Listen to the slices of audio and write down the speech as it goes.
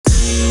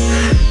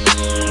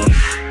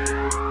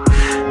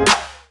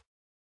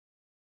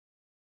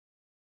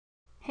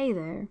Hey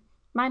there,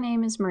 my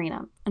name is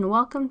Marina, and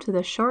welcome to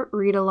the Short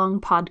Read Along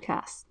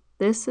podcast.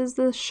 This is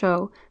the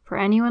show for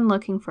anyone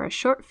looking for a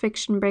short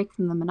fiction break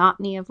from the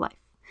monotony of life.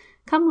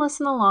 Come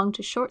listen along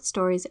to short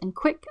stories and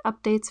quick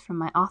updates from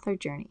my author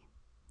journey.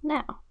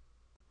 Now.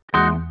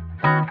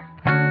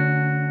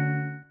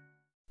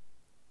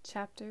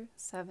 Chapter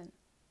 7.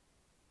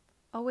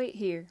 I'll wait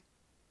here.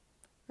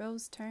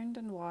 Rose turned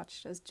and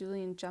watched as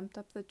Julian jumped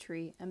up the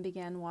tree and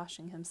began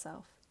washing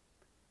himself.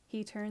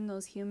 He turned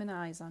those human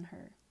eyes on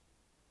her.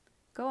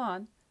 Go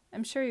on.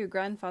 I'm sure your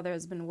grandfather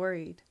has been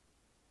worried.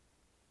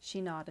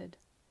 She nodded,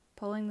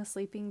 pulling the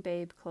sleeping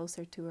babe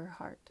closer to her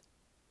heart.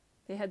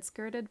 They had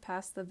skirted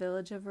past the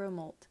village of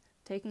Romolt,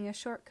 taking a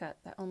shortcut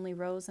that only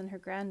Rose and her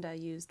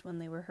granda used when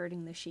they were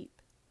herding the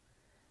sheep.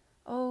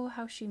 Oh,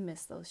 how she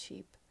missed those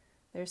sheep,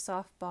 their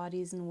soft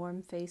bodies and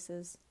warm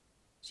faces.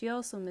 She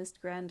also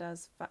missed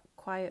Granda's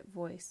quiet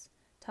voice,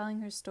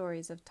 telling her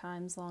stories of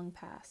times long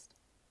past.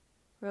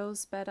 Rose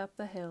sped up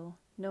the hill,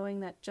 knowing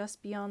that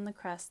just beyond the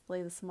crest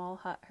lay the small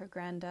hut her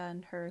granda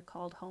and her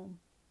called home.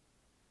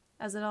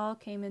 As it all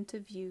came into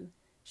view,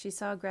 she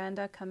saw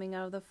Granda coming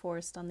out of the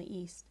forest on the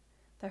east,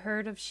 the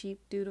herd of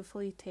sheep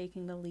dutifully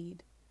taking the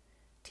lead.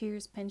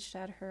 Tears pinched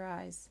at her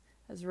eyes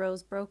as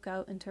Rose broke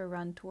out into a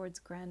run towards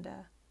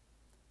Granda.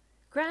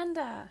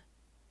 Granda!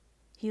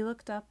 He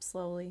looked up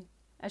slowly.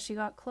 As she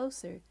got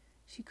closer,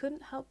 she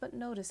couldn't help but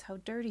notice how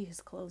dirty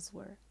his clothes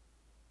were.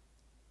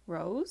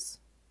 Rose?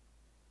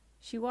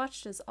 She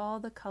watched as all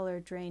the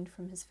color drained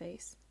from his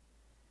face.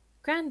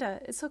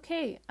 Granda, it's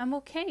okay. I'm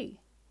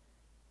okay.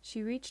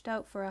 She reached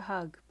out for a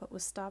hug, but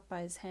was stopped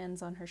by his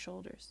hands on her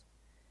shoulders.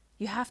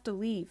 You have to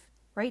leave,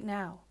 right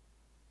now.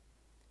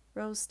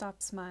 Rose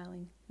stopped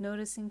smiling,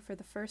 noticing for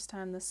the first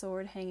time the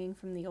sword hanging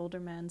from the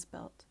older man's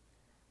belt.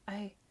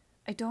 I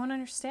don't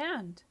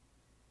understand.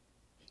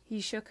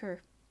 He shook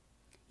her.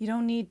 You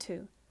don't need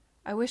to.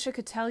 I wish I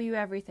could tell you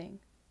everything.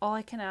 All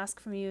I can ask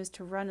from you is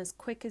to run as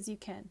quick as you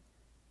can.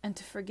 And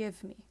to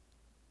forgive me.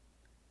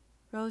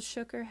 Rose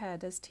shook her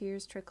head as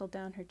tears trickled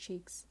down her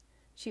cheeks.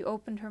 She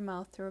opened her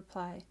mouth to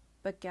reply,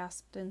 but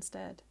gasped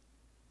instead.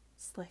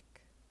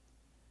 Slick.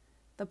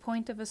 The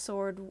point of a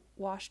sword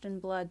washed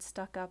in blood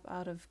stuck up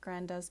out of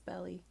Granda's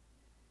belly.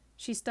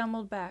 She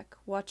stumbled back,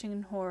 watching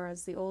in horror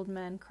as the old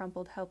man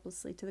crumpled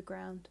helplessly to the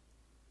ground.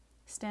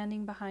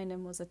 Standing behind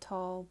him was a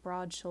tall,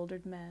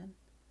 broad-shouldered man.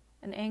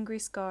 An angry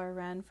scar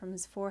ran from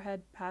his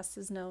forehead past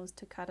his nose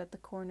to cut at the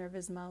corner of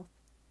his mouth.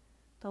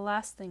 The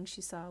last thing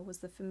she saw was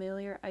the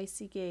familiar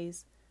icy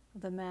gaze of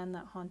the man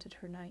that haunted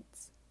her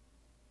nights.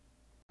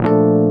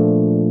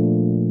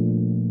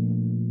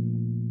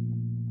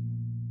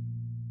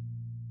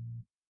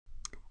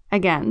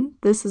 Again,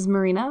 this is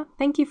Marina.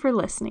 Thank you for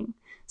listening.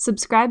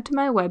 Subscribe to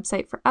my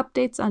website for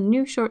updates on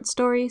new short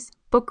stories,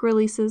 book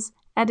releases,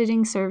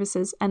 editing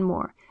services, and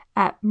more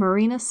at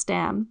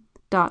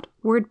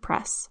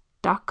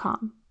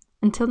marinastam.wordpress.com.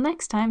 Until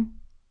next time.